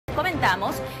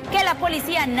comentamos que la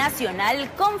Policía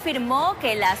Nacional confirmó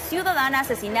que la ciudadana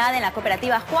asesinada en la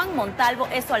cooperativa Juan Montalvo,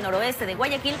 esto al noroeste de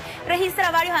Guayaquil,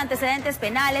 registra varios antecedentes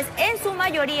penales, en su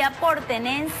mayoría por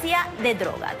tenencia de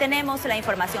droga. Tenemos la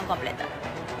información completa.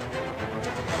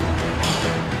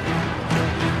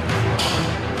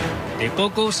 De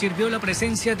poco sirvió la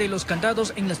presencia de los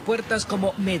candados en las puertas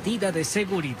como medida de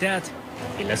seguridad.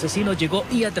 El asesino llegó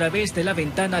y a través de la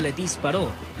ventana le disparó,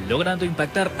 logrando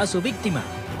impactar a su víctima,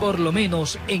 por lo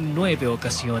menos en 9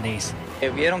 ocasiones.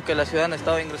 Vieron que la ciudadana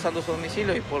estaba ingresando a su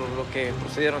domicilio y por lo que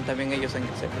procedieron también ellos a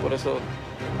ingresar. Por eso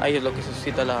ahí es lo que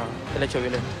suscita el hecho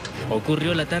violento.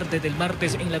 Ocurrió la tarde del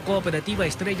martes en la cooperativa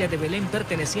Estrella de Belén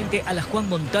perteneciente a la Juan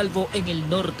Montalvo en el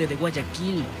norte de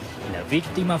Guayaquil. La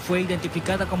víctima fue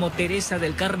identificada como Teresa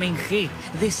del Carmen G,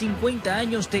 de 50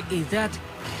 años de edad.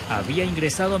 Había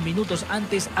ingresado minutos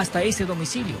antes hasta ese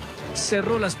domicilio.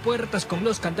 Cerró las puertas con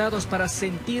los candados para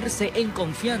sentirse en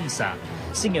confianza.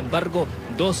 Sin embargo,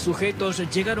 2 sujetos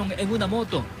llegaron en una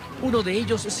moto. Uno de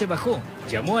ellos se bajó,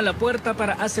 llamó a la puerta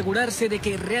para asegurarse de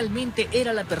que realmente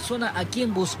era la persona a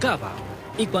quien buscaba.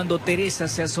 Y cuando Teresa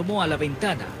se asomó a la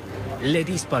ventana, le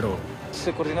disparó.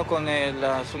 Se coordinó con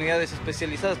las unidades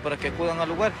especializadas para que acudan al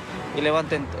lugar y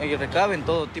levanten y recaben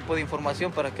todo tipo de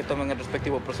información para que tomen el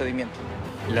respectivo procedimiento.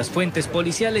 Las fuentes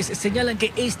policiales señalan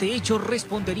que este hecho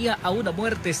respondería a una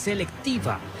muerte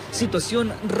selectiva,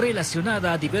 situación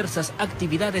relacionada a diversas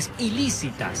actividades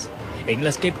ilícitas, en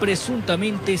las que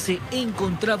presuntamente se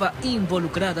encontraba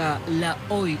involucrada la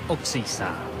hoy occisa.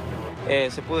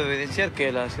 Se pudo evidenciar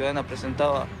que la ciudadana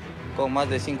presentaba con más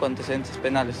de 5 antecedentes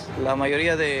penales. La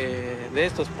mayoría de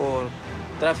estos por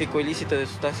tráfico ilícito de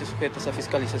sustancias sujetas a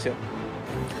fiscalización.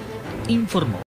 Informó.